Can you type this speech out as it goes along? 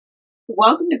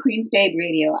Welcome to Queen's Babe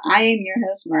Radio. I am your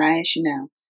host, Mariah Chanel.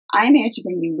 I am here to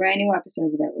bring you brand new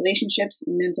episodes about relationships,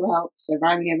 mental health,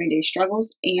 surviving everyday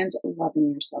struggles, and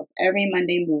loving yourself every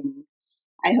Monday morning.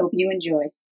 I hope you enjoy.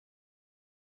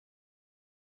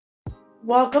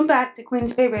 Welcome back to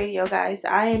Queen's Babe Radio, guys.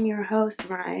 I am your host,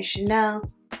 Mariah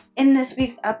Chanel. In this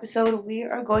week's episode, we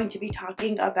are going to be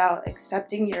talking about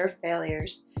accepting your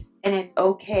failures, and it's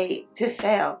okay to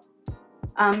fail.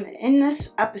 In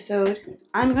this episode,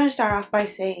 I'm going to start off by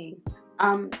saying,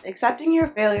 accepting your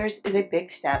failures is a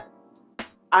big step.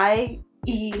 I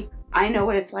know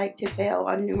what it's like to fail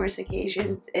on numerous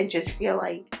occasions and just feel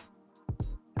like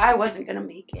I wasn't going to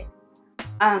make it.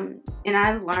 And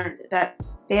I learned that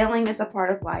failing is a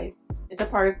part of life. It's a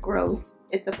part of growth.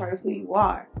 It's a part of who you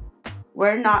are.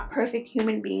 We're not perfect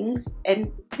human beings,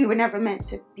 and we were never meant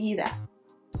to be that.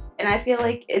 And I feel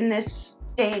like in this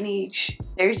day and age,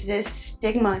 there's this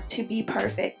stigma to be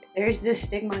perfect. There's this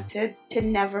stigma to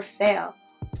never fail.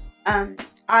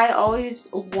 I always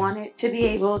wanted to be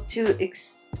able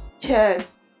to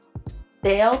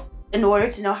fail in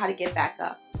order to know how to get back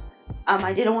up.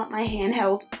 I didn't want my hand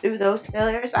held through those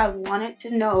failures. I wanted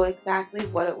to know exactly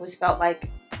what it felt like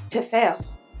to fail.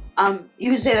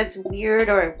 You can say that's weird,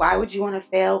 or why would you want to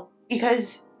fail?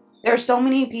 Because there are so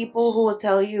many people who will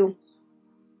tell you,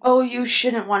 oh, you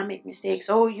shouldn't want to make mistakes.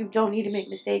 Oh, you don't need to make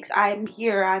mistakes. I'm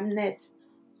here. I'm this.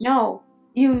 No,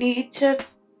 you need to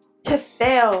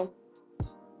fail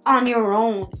on your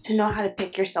own to know how to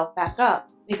pick yourself back up.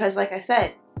 Because like I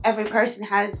said, every person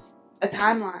has a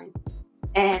timeline.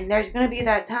 And there's going to be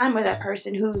that time where that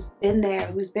person who's been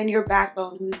there, who's been your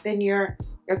backbone, who's been your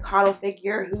coddle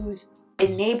figure, who's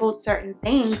enabled certain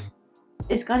things,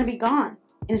 is going to be gone.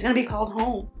 And it's going to be called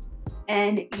home.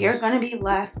 And you're going to be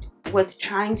left with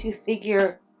trying to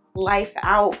figure life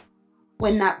out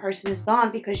when that person is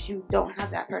gone, because you don't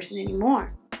have that person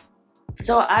anymore.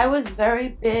 So I was very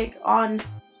big on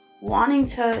wanting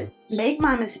to make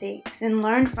my mistakes and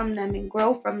learn from them and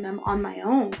grow from them on my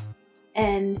own.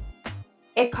 And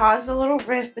it caused a little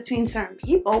rift between certain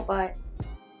people, but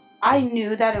I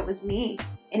knew that it was me,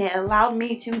 and it allowed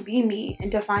me to be me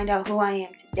and to find out who I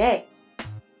am today.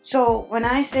 So when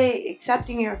I say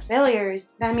accepting your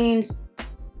failures, that means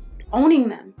owning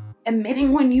them,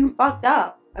 admitting when you fucked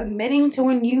up, admitting to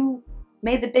when you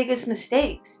made the biggest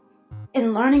mistakes,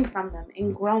 and learning from them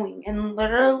and growing, and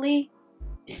literally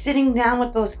sitting down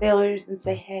with those failures and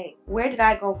say, hey, where did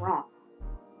I go wrong?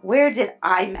 Where did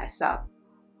I mess up?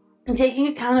 And taking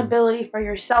accountability for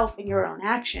yourself and your own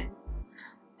actions.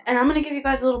 And I'm going to give you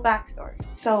guys a little backstory.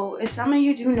 So, as some of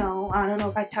you do know, I don't know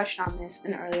if I touched on this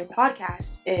in earlier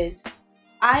podcasts, is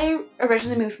I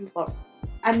originally moved from Florida.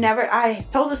 I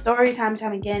told the story time and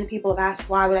time again. People have asked,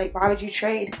 why would you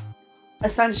trade a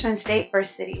Sunshine State for a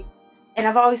city? And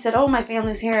I've always said, oh, my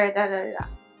family's here, da da da.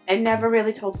 I never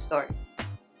really told the story.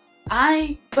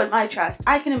 I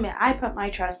can admit, I put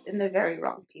my trust in the very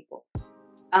wrong people.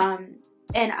 And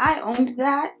I owned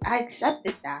that. I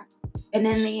accepted that. And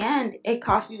in the end, it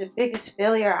cost me the biggest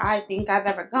failure I think I've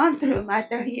ever gone through in my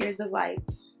 30 years of life,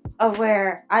 of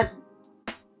where I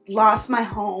lost my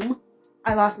home,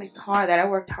 I lost my car that I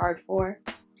worked hard for,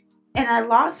 and I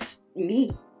lost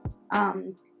me.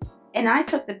 And I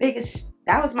took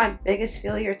that was my biggest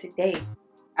failure to date.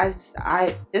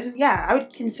 I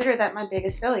would consider that my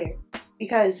biggest failure,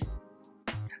 because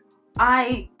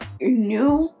I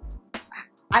knew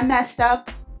I messed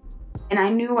up, and I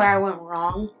knew where I went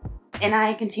wrong, and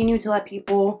I continued to let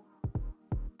people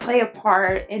play a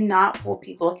part and not hold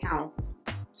people accountable.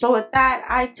 So with that,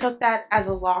 I took that as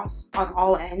a loss on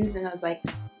all ends, and I was like,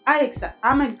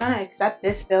 I'm gonna accept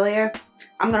this failure.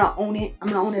 I'm gonna own it. I'm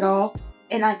gonna own it all.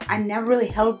 And I never really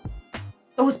held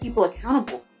those people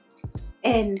accountable.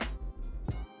 And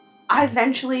I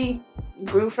eventually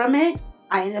grew from it.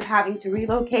 I ended up having to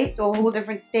relocate to a whole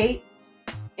different state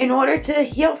in order to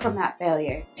heal from that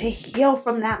failure, to heal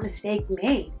from that mistake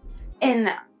made. And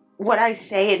what I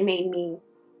say, it made me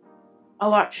a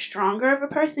lot stronger of a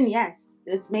person. Yes,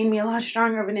 it's made me a lot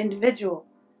stronger of an individual.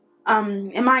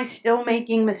 Am I still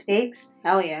making mistakes?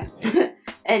 Hell yeah.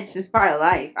 It's just part of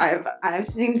life. I've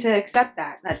seemed to accept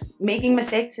that making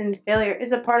mistakes and failure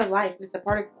is a part of life. It's a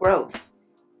part of growth.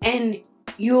 And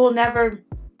you will never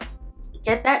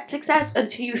get that success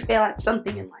until you fail at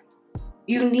something in life.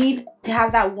 You need to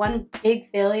have that one big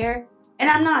failure. And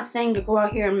I'm not saying to go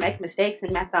out here and make mistakes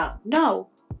and mess up. No,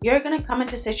 you're going to come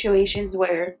into situations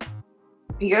where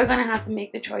you're going to have to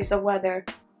make the choice of whether,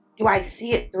 do I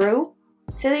see it through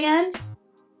to the end,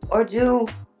 or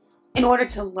in order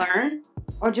to learn,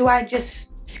 or do I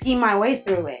just scheme my way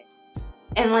through it?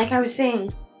 And like I was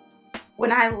saying,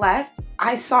 when I left,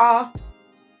 I saw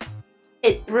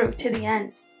it through to the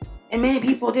end. And many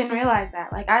people didn't realize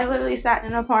that. Like, I literally sat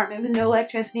in an apartment with no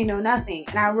electricity, no nothing,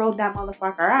 and I rode that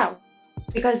motherfucker out.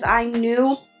 Because I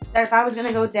knew that if I was going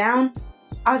to go down,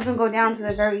 I was going to go down to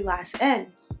the very last end.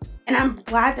 And I'm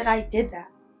glad that I did that.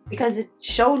 Because it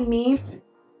showed me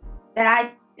that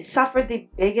I suffered the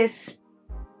biggest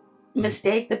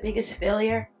mistake, the biggest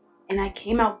failure, and I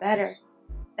came out better.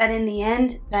 That in the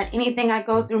end, that anything I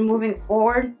go through moving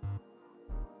forward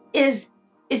is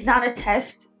not a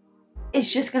test.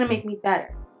 It's just going to make me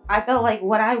better. I felt like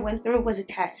what I went through was a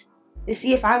test to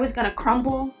see if I was going to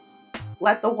crumble,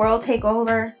 let the world take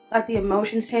over, let the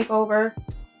emotions take over,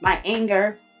 my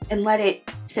anger, and let it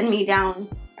send me down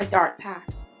a dark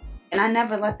path. And I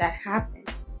never let that happen.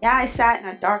 Yeah, I sat in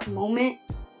a dark moment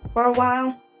for a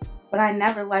while, but I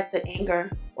never let the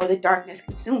anger or the darkness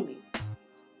consume me.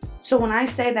 So when I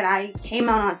say that I came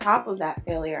out on top of that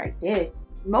failure, I did.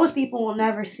 Most people will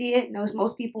never see it.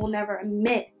 Most people will never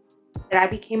admit that I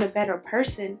became a better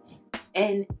person,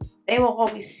 and they will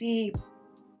always see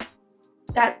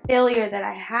that failure that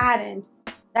I had and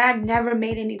that I've never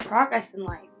made any progress in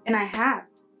life. And I have.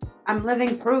 I'm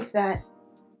living proof that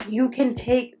you can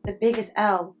take the biggest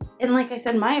L. And like I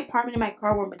said, my apartment and my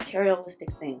car were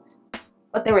materialistic things,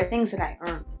 but they were things that I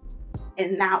earned.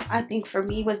 And that, I think, for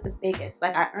me was the biggest.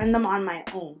 Like, I earned them on my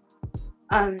own.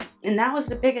 And that was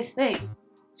the biggest thing.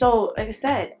 So, like I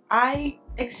said, I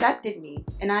accepted me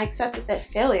and I accepted that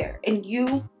failure, and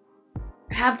you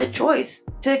have the choice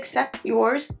to accept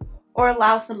yours or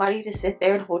allow somebody to sit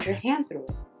there and hold your hand through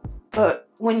it. But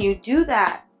when you do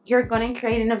that, you're going to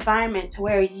create an environment to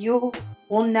where you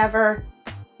will never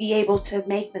be able to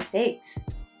make mistakes.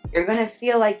 You're going to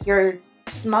feel like you're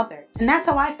smothered. And that's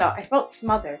how I felt. I felt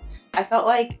smothered. I felt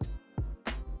like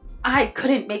I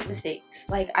couldn't make mistakes.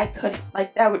 Like, I couldn't.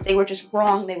 Like, they were just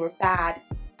wrong. They were bad.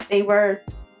 They were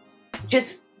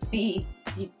just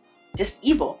just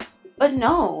evil. But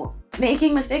no,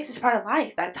 making mistakes is part of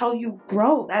life. That's how you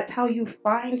grow. That's how you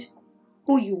find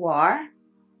who you are.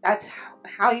 That's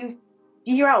how you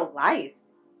figure out life.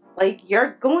 Like,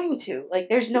 you're going to. Like,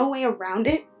 there's no way around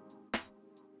it.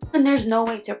 And there's no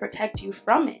way to protect you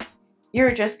from it.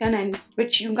 You're just gonna,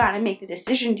 but you gotta make the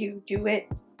decision. Do you do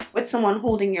it with someone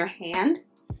holding your hand?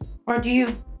 Or do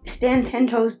you stand 10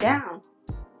 toes down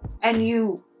and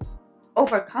you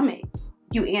overcome it?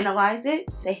 You analyze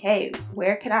it, say, hey,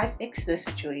 where could I fix this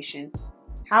situation?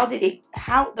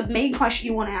 The main question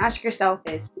you want to ask yourself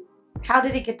is, how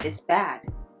did it get this bad?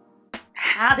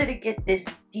 How did it get this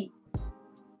deep?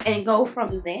 And go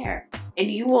from there. And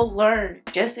you will learn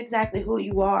just exactly who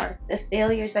you are, the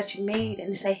failures that you made,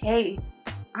 and say, hey,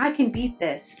 I can beat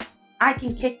this. I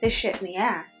can kick this shit in the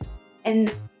ass.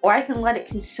 Or I can let it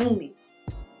consume me.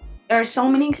 There are so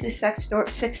many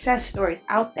success stories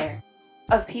out there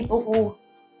of people who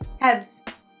have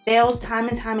failed time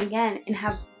and time again and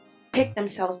have picked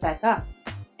themselves back up.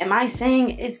 Am I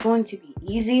saying it's going to be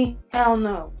easy? Hell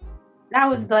no. That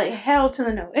would, like, hell to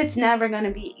the no. It's never going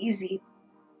to be easy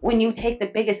when you take the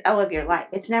biggest L of your life.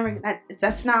 It's never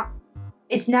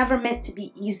meant to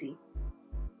be easy.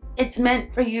 It's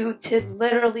meant for you to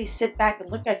literally sit back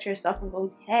and look at yourself and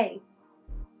go, hey,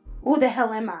 who the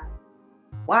hell am I?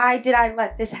 Why did I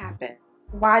let this happen?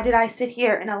 Why did I sit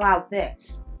here and allow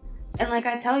this? And like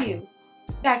I tell you,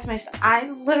 back to my story, I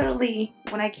literally,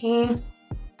 when I came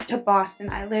to Boston,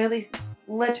 I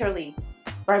literally,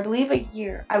 for I believe a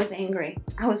year, I was angry.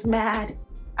 I was mad.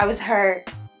 I was hurt.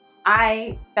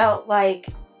 I felt like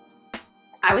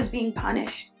I was being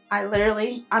punished. I'm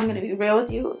going to be real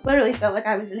with you, literally felt like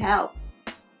I was in hell.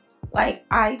 Like,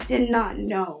 I did not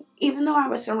know. Even though I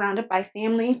was surrounded by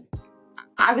family,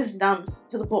 I was numb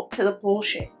to the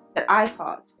bullshit that I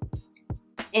caused.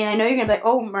 And I know you're going to be like,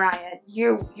 oh, Mariah,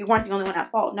 you weren't the only one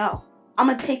at fault. No, I'm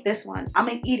going to take this one. I'm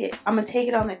going to eat it. I'm going to take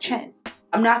it on the chin.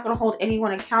 I'm not going to hold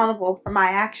anyone accountable for my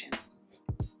actions.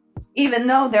 Even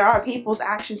though there are people's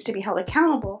actions to be held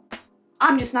accountable,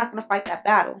 I'm just not going to fight that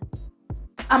battle.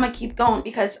 I'm going to keep going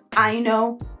because I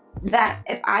know that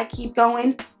if I keep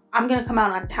going, I'm going to come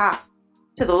out on top.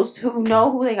 To those who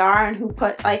know who they are and who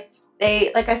like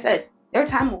I said, their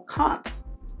time will come.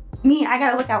 Me, I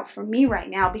got to look out for me right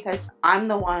now because I'm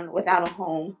the one without a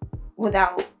home,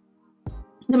 without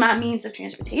the means of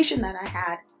transportation that I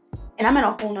had. And I'm in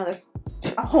a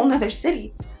whole nother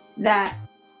city that,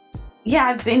 yeah,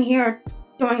 I've been here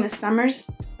during the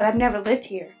summers, but I've never lived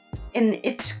here. And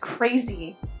it's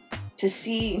crazy to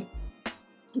see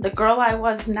the girl I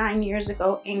was 9 years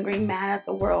ago, angry, mad at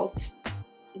the world,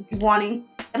 wanting.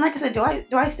 And like I said,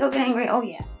 do I still get angry? Oh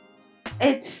yeah.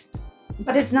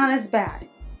 But it's not as bad.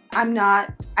 I'm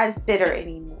not as bitter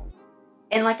anymore.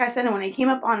 And like I said, when I came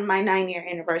up on my 9-year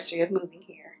anniversary of moving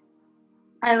here,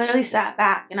 I literally sat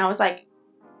back and I was like,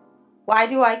 why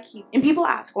do I keep, and people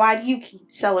ask, why do you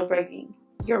keep celebrating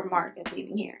your mark of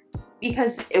leaving here?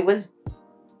 Because it was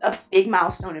a big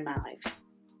milestone in my life.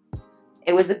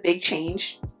 It was a big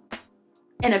change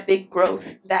and a big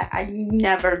growth that I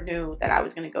never knew that I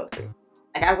was going to go through.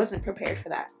 Like, I wasn't prepared for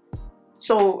that.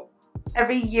 So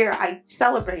every year I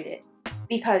celebrate it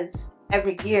because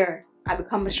every year I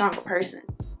become a stronger person.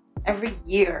 Every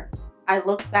year I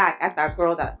look back at that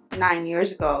girl that 9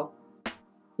 years ago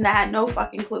that had no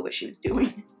fucking clue what she was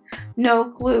doing. No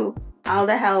clue how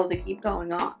the hell to keep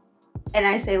going on. And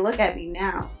I say, look at me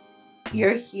now.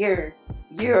 You're here.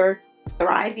 You're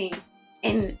thriving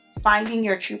in finding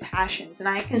your true passions. And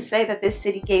I can say that this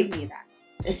city gave me that.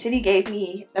 The city gave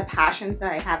me the passions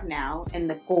that I have now and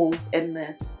the goals and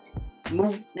the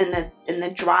move and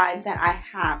the drive that I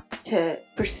have to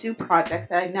pursue projects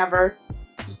that I never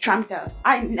dreamt of.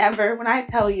 When I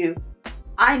tell you,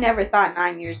 I never thought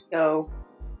 9 years ago,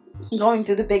 going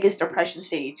through the biggest depression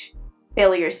stage,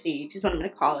 failure stage is what I'm going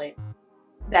to call it,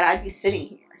 that I'd be sitting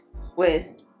here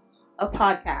with a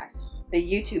podcast, the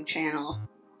YouTube channel,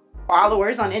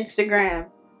 followers on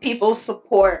Instagram, people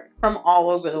support from all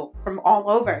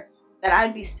over, that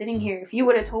I'd be sitting here. If you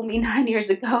would have told me 9 years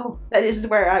ago that this is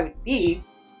where I would be,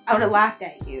 I would have laughed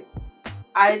at you.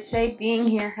 I'd say being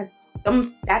here has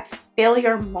that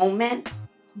failure moment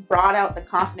brought out the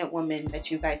confident woman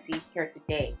that you guys see here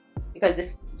today. Because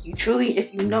if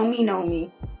you know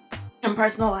me in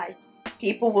personal life,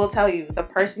 people will tell you the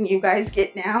person you guys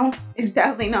get now is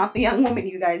definitely not the young woman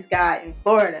you guys got in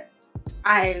Florida.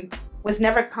 I was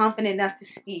never confident enough to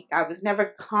speak. I was never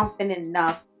confident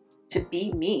enough to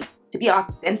be me, to be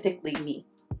authentically me.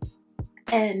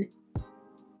 And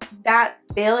that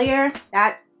failure,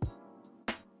 that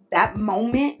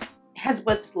moment has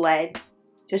what's led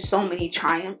to so many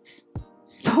triumphs,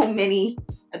 so many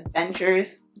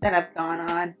adventures that I've gone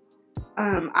on.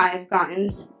 I've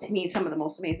gotten to meet some of the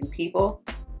most amazing people.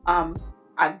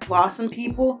 I've lost some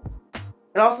people,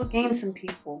 but also gained some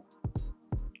people.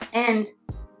 And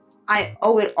I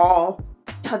owe it all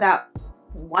to that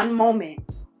one moment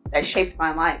that shaped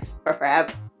my life for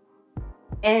forever.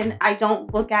 And I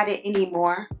don't look at it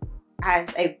anymore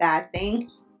as a bad thing.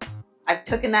 I've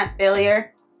taken that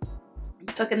failure,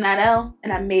 I've taken that L,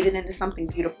 and I've made it into something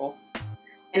beautiful.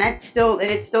 And it's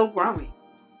still growing.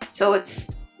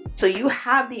 So you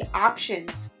have the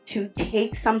options to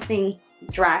take something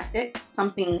drastic,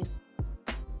 something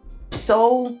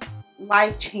so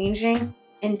life-changing,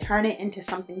 and turn it into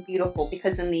something beautiful.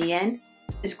 Because in the end,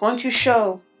 it's going to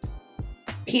show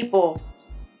people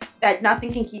that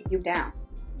nothing can keep you down.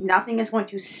 Nothing is going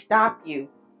to stop you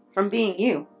from being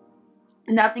you.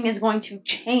 Nothing is going to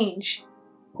change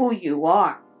who you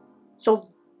are. So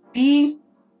be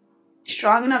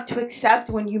strong enough to accept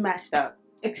when you messed up.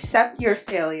 Accept your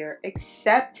failure.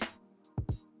 Accept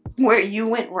where you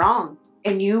went wrong.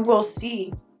 And you will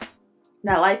see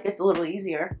that life gets a little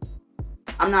easier.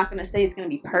 I'm not going to say it's going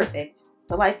to be perfect,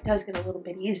 but life does get a little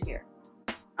bit easier.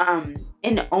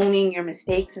 In owning your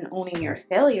mistakes and owning your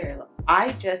failure.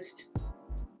 I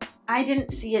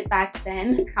didn't see it back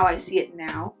then how I see it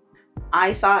now.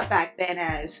 I saw it back then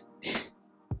as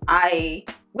I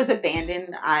was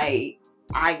abandoned. I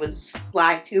was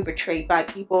lied to, betrayed by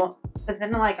people. But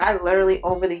then, I literally,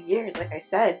 over the years, like I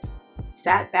said,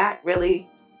 sat back really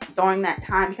during that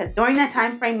time. Because during that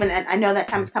time frame, when I know that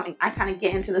time is coming, I kind of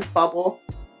get into this bubble.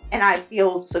 And I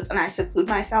seclude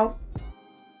myself.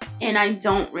 And I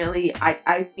don't really,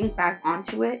 I think back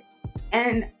onto it.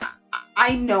 And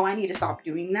I know I need to stop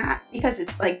doing that. Because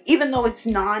it's even though it's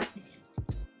not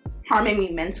harming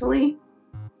me mentally,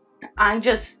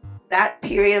 that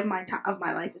period of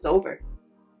my life is over.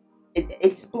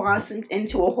 It's blossomed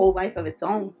into a whole life of its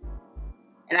own.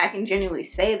 And I can genuinely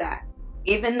say that.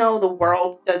 Even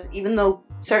though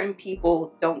certain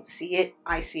people don't see it,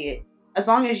 I see it. As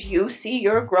long as you see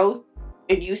your growth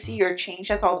and you see your change,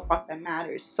 that's all the fuck that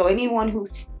matters. So anyone who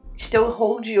still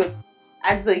holds you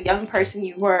as the young person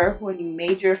you were when you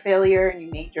made your failure and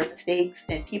you made your mistakes,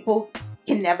 and people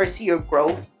can never see your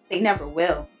growth, they never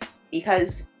will.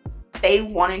 Because they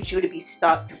wanted you to be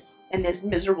stuck in this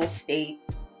miserable state,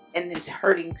 in this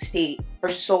hurting state for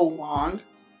so long,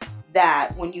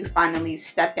 that when you finally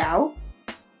stepped out,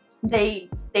 they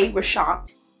were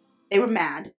shocked, they were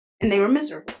mad, and they were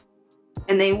miserable.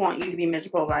 And they want you to be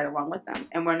miserable right along with them.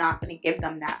 And we're not going to give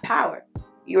them that power.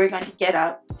 You are going to get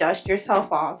up, dust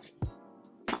yourself off,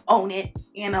 own it,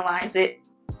 analyze it,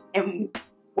 and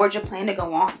forge a plan to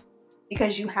go on.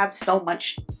 Because you have so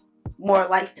much more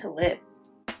life to live.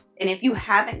 And if you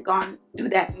haven't gone through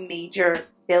that major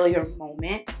failure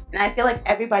moment, and I feel like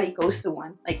everybody goes through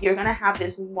one, like you're going to have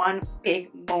this one big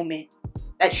moment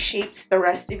that shapes the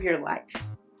rest of your life.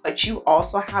 But you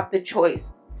also have the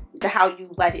choice to how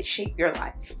you let it shape your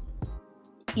life.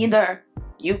 Either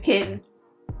you can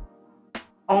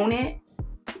own it,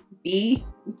 be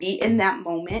in that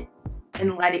moment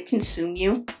and let it consume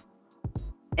you,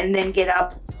 and then get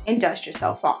up and dust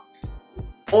yourself off.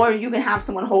 Or you can have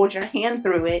someone hold your hand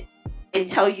through it and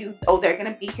tell you, oh, they're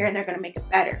going to be here and they're going to make it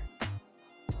better.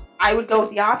 I would go with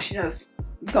the option of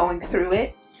going through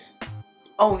it,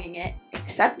 owning it,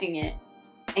 accepting it,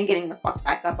 and getting the fuck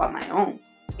back up on my own.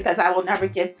 Because I will never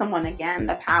give someone again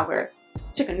the power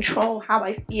to control how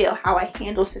I feel, how I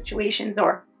handle situations,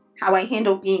 or how I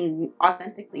handle being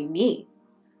authentically me.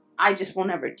 I just will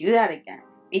never do that again.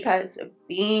 Because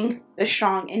being the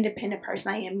strong, independent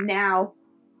person I am now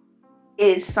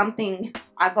is something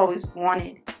I've always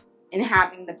wanted. And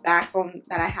having the backbone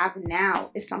that I have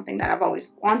now is something that I've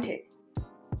always wanted.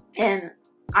 And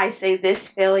I say this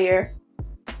failure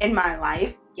in my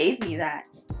life gave me that.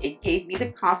 It gave me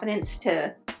the confidence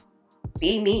to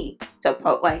be me.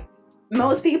 Like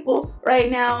most people right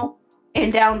now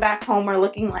and down back home are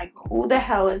looking like, who the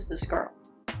hell is this girl?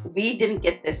 We didn't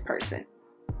get this person.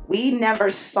 We never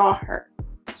saw her.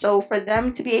 So for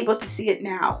them to be able to see it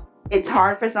now, it's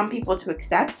hard for some people to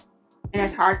accept and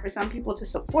it's hard for some people to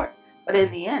support. But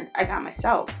in the end, I got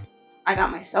myself. I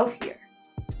got myself here.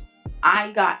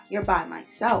 I got here by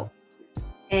myself.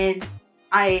 And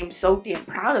I am so damn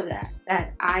proud of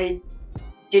that I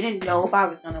didn't know if I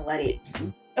was going to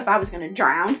if I was going to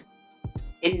drown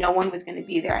and no one was going to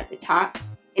be there at the top.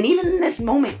 And even in this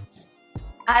moment,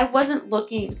 I wasn't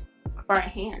looking for a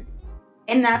hand.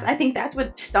 And I think that's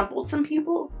what stumbled some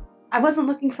people. I wasn't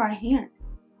looking for a hand.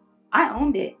 I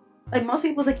owned it. Like most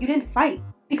people's like, you didn't fight.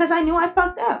 Because I knew I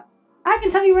fucked up. I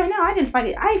can tell you right now, I didn't fight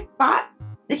it. I fought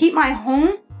to keep my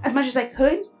home as much as I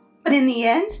could. But in the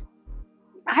end,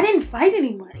 I didn't fight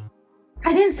anybody.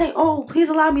 I didn't say, oh, please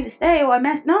allow me to stay or I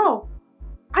messed. No.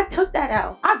 I took that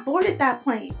out. I boarded that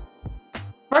plane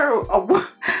for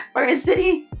a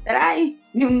city that I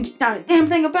knew not a damn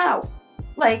thing about.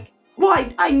 Like,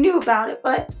 well, I knew about it,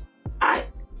 but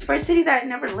for a city that I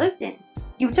never lived in.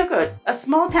 You took a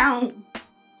small town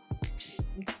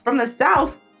from the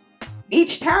south,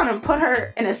 beach town, and put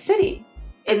her in a city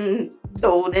and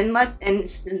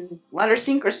let her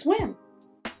sink or swim.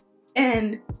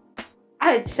 And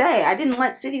I'd say I didn't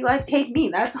let city life take me.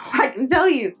 That's all I can tell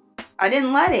you. I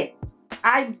didn't let it.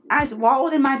 I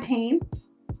wallowed in my pain.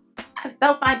 I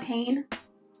felt my pain.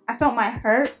 I felt my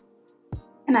hurt.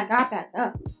 And I got back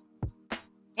up.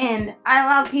 And I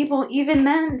allowed people even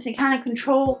then to kind of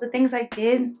control the things I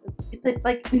did.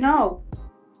 Like, no.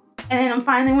 And then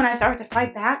finally when I started to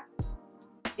fight back,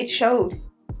 it showed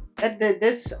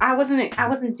that I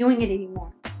wasn't doing it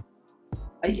anymore.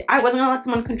 I wasn't going to let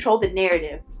someone control the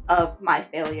narrative of my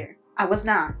failure. I was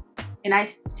not. And I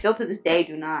still to this day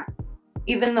do not.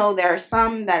 Even though there are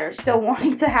some that are still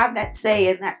wanting to have that say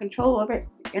and that control over it,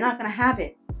 you're not going to have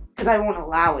it. Because I won't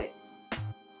allow it.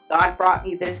 God brought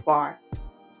me this far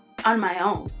on my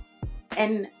own.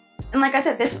 And like I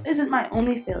said, this isn't my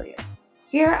only failure.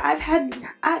 Here, I've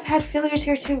had failures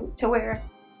here too, to where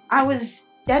I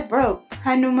was dead broke,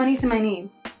 had no money to my name,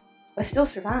 but still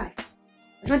survived.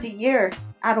 I spent a year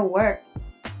out of work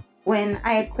when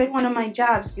I had quit one of my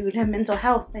jobs due to mental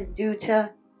health and due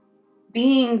to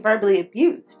being verbally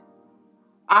abused.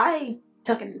 I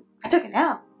took an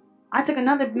L. I took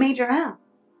another major L.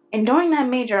 And during that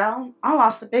major L, I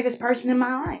lost the biggest person in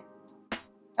my life.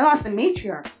 I lost the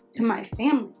matriarch to my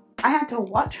family. I had to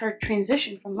watch her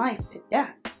transition from life to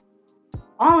death.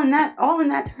 All in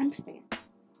that time span.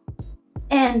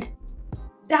 And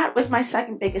that was my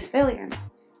second biggest failure in life.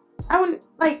 I wouldn't,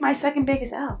 like, my second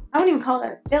biggest L. I wouldn't even call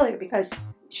that a failure because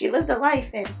she lived a life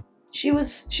and she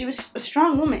was a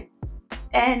strong woman.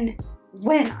 And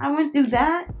when I went through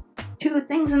that, two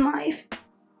things in life,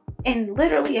 in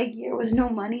literally a year with no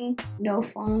money, no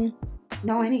phone,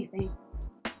 no anything,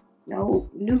 no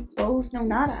new clothes, no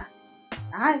nada.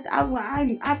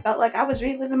 I felt like I was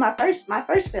reliving my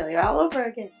first failure all over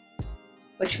again.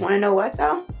 But you want to know what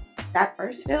though? That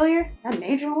first failure, that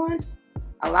major one,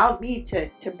 allowed me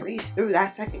to breeze through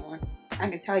that second one. I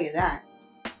can tell you that.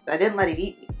 But I didn't let it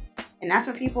eat me. And that's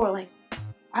when people were like,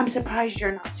 I'm surprised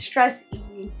you're not stress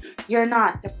eating. You're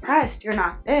not depressed. You're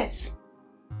not this.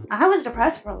 I was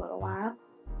depressed for a little while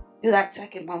through that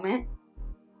second moment.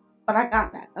 But I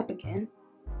got back up again.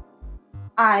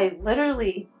 I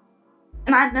literally...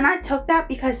 And I took that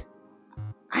because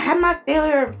I had my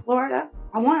failure in Florida.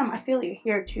 I wanted my failure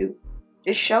here too.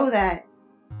 To show that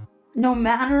no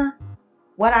matter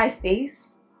what I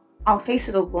face, I'll face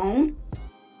it alone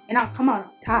and I'll come out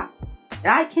on top. And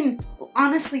I can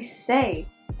honestly say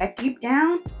that deep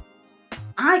down,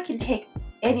 I can take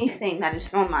anything that is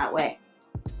thrown my way.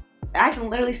 I can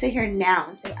literally sit here now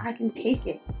and say, I can take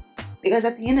it. Because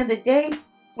at the end of the day,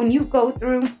 when you go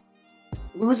through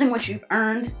losing what you've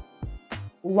earned,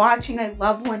 watching a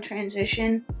loved one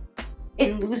transition,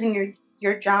 and losing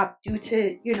your job due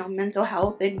to, mental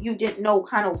health, and you didn't know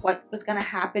kind of what was going to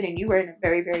happen, and you were in a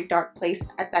very, very dark place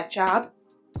at that job,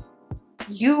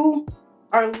 you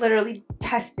are literally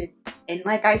tested. And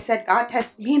like I said, God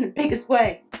tested me in the biggest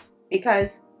way,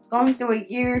 because going through a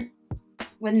year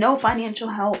with no financial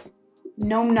help,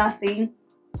 no nothing,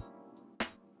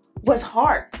 was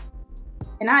hard.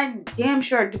 And I damn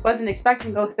sure wasn't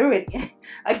expecting to go through it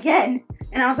again.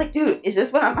 And I was like, dude, is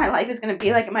this what my life is going to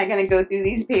be like? Am I going to go through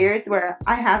these periods where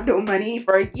I have no money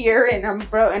for a year and I'm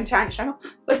broke and trying to struggle?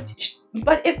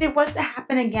 But if it was to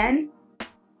happen again,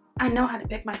 I know how to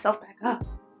pick myself back up.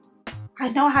 I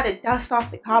know how to dust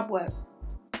off the cobwebs.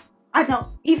 I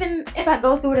know even if I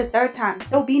go through it a third time,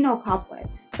 there'll be no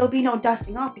cobwebs. There'll be no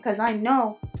dusting off, because I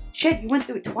know, shit, you went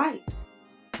through it twice.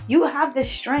 You have the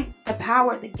strength, the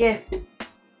power, the gift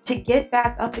to get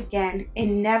back up again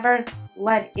and never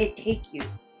let it take you.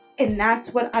 And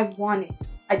that's what I wanted.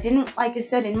 I didn't, like I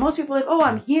said, and most people are like, oh,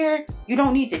 I'm here, you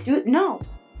don't need to do it. No,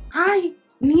 I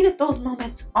needed those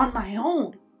moments on my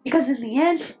own, because in the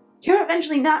end, you're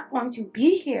eventually not going to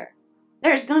be here.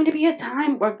 There's going to be a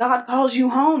time where God calls you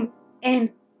home,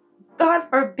 and God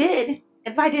forbid,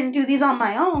 if I didn't do these on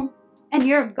my own and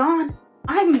you're gone,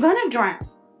 I'm gonna drown.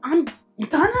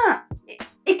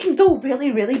 It can go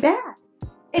really, really bad.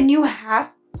 And you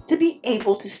have to be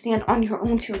able to stand on your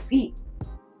own 2 feet.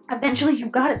 Eventually, you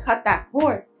gotta cut that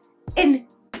cord. And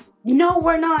no,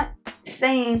 we're not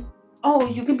saying, oh,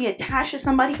 you can be attached to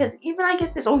somebody, because even I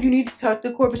get this, oh, you need to cut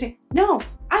the cord. No,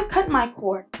 I cut my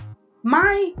cord.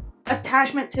 My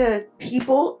attachment to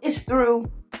people is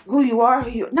through who you are,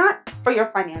 not for your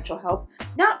financial help,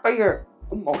 not for your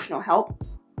emotional help.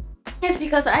 It's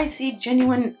because I see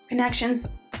genuine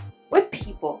connections with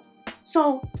people.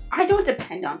 So I don't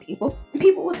depend on people, and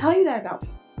people will tell you that about me.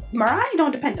 Mariah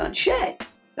don't depend on shit,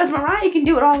 because Mariah can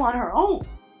do it all on her own.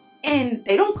 And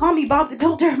they don't call me Bob the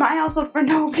Builder in my household for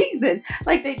no reason.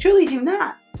 Like, they truly do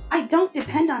not. I don't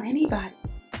depend on anybody.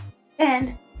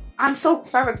 And I'm so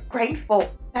forever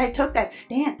grateful that I took that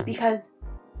stance, because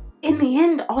in the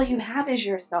end, all you have is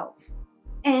yourself.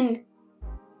 And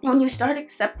when you start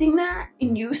accepting that,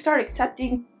 and you start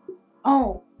accepting,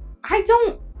 oh, I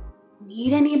don't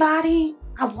need anybody.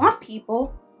 I want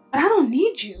people, but I don't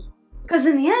need you. Because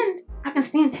in the end, I can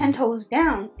stand 10 toes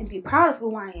down and be proud of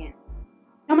who I am.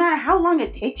 No matter how long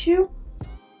it takes you,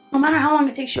 no matter how long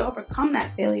it takes you to overcome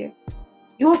that failure,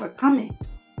 you overcome it.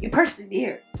 You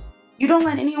persevere. You don't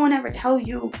let anyone ever tell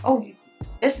you, oh,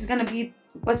 this is going to be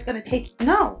what's going to take.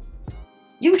 No.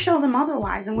 You show them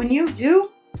otherwise. And when you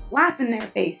do, laugh in their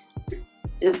face.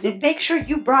 Make sure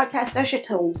you broadcast that shit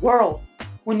to the world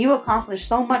when you accomplish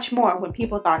so much more when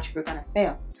people thought you were going to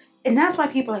fail. And that's why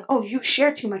people are like, oh, you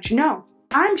share too much. No.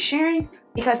 I'm sharing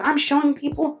because I'm showing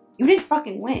people you didn't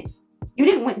fucking win. You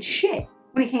didn't win shit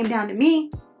when it came down to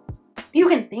me. You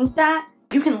can think that.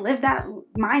 You can live that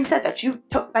mindset that you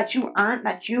took, that you earned,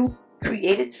 that you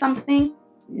created something.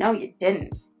 No, you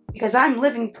didn't. Because I'm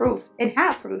living proof and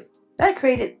have proof that I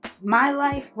created my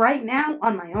life right now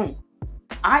on my own.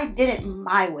 I did it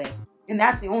my way. And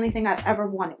that's the only thing I've ever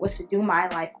wanted, was to do my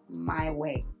life my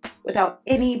way. Without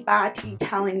anybody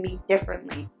telling me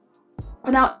differently.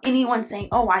 Without anyone saying,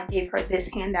 oh, I gave her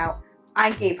this handout.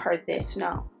 I gave her this.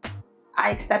 No.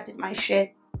 I accepted my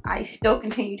shit. I still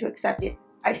continue to accept it.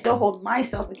 I still hold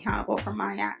myself accountable for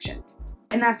my actions.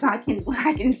 And that's how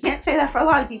can't say that for a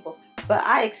lot of people. But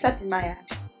I accepted my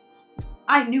actions.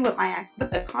 I knew what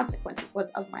the consequences was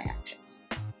of my actions.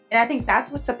 And I think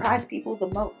that's what surprised people the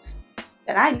most.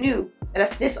 That I knew that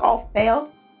if this all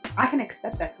failed, I can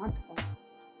accept that consequence.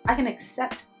 I can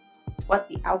accept what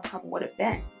the outcome would have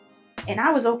been. And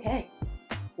I was okay.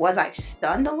 Was I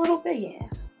stunned a little bit? Yeah.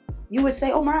 You would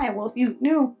say, oh, Mariah, well, if you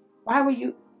knew, why were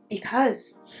you?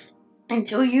 Because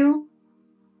until you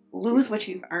lose what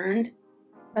you've earned,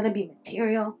 whether it be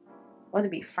material, whether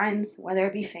it be friends, whether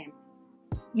it be family,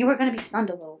 you are going to be stunned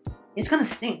a little. It's going to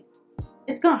sting.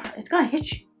 It's going to hurt. It's going to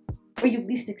hit you where you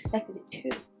least expected it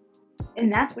to.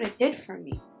 And that's what it did for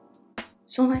me.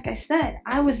 So like I said,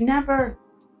 I was never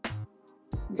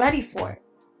ready for it.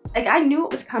 Like, I knew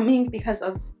it was coming because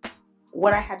of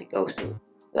what I had to go through.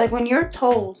 Like, when you're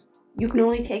told you can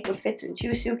only take what fits in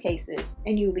 2 suitcases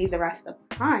and you leave the rest of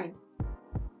behind.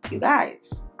 You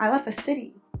guys, I left a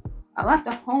city I left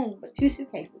a home with 2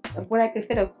 suitcases of what I could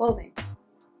fit of clothing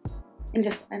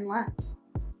and left.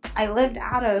 I lived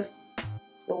out of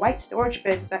the white storage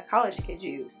bins that college kids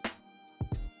use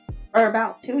for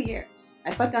about 2 years.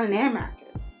 I slept on an air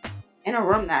mattress in a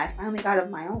room that I finally got of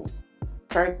my own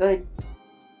for a good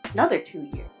another 2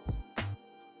 years.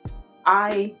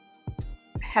 I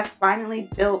have finally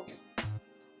built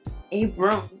a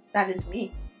room that is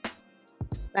me.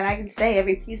 That I can say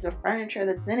every piece of furniture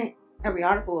that's in it, every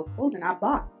article of clothing I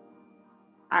bought,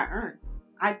 I earned.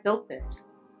 I built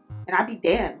this. And I'd be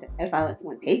damned if I let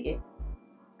someone take it.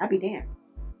 I'd be damned.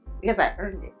 Because I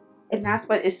earned it. And that's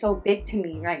what is so big to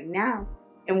me right now.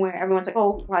 And where everyone's like,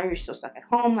 oh, why are you still stuck at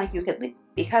home? Like you could leave.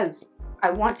 Because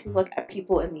I want to look at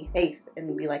people in the face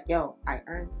and be like, yo, I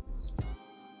earned this.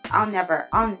 I'll never,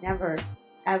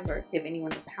 ever give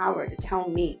anyone the power to tell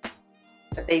me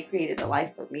that they created a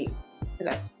life for me. Because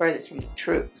that's furthest from the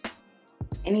truth.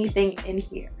 Anything in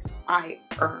here, I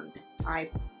earned. I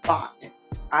bought.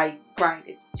 I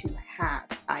grinded to have.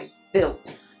 I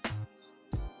built.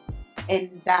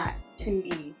 And that, to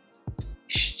me,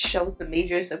 shows the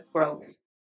majors of growth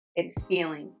and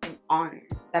feeling and honor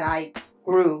that I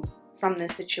grew from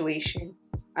this situation.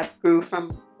 I grew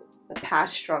from the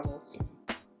past struggles.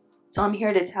 So I'm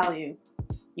here to tell you,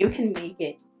 you can make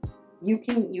it.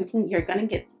 You're gonna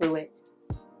get through it.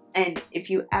 And if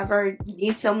you ever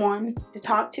need someone to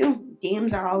talk to,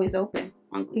 DMs are always open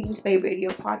on Queen's Bay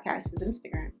Radio Podcast's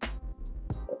Instagram.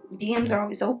 DMs are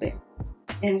always open.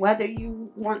 And whether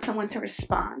you want someone to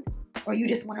respond or you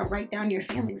just want to write down your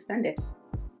feelings, send it.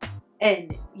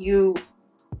 And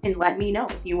let me know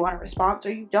if you want a response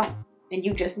or you don't. And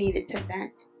you just needed to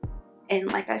vent. And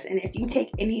like I said, if you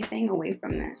take anything away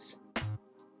from this,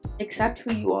 accept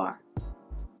who you are.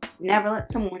 Never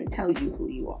let someone tell you who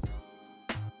you are.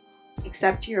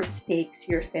 Accept your mistakes,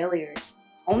 your failures.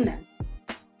 Own them.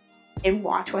 And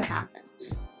watch what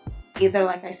happens. Either,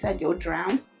 like I said, you'll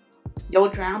drown,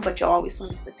 but you'll always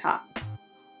swim to the top.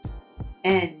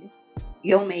 And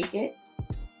you'll make it.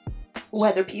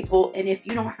 And if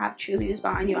you don't have cheerleaders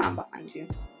behind you, I'm behind you.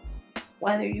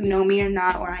 Whether you know me or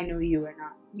not, or I know you or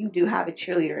not, you do have a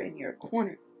cheerleader in your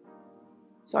corner.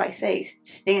 So I say,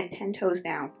 stand 10 toes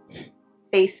down.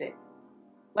 Face it.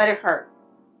 Let it hurt.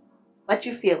 Let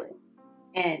you feel it.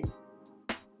 And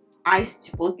I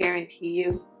will guarantee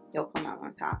you'll come out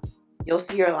on top. You'll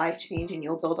see your life change and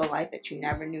you'll build a life that you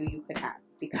never knew you could have.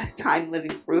 Because I'm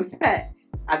living proof that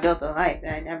I built a life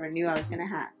that I never knew I was going to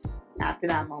have after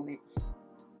that moment.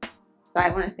 So I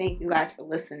want to thank you guys for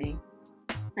listening.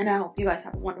 And I hope you guys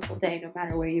have a wonderful day no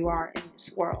matter where you are in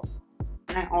this world.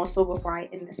 And I also, before I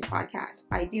end this podcast,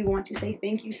 I do want to say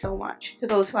thank you so much to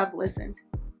those who have listened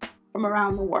from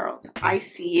around the world. I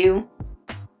see you.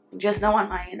 Just know on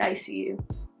my end, I see you.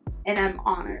 And I'm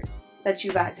honored that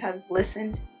you guys have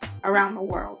listened around the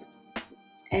world.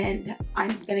 And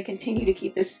I'm going to continue to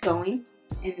keep this going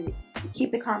and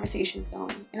keep the conversations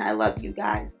going. And I love you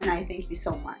guys. And I thank you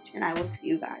so much. And I will see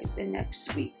you guys in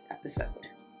next week's episode.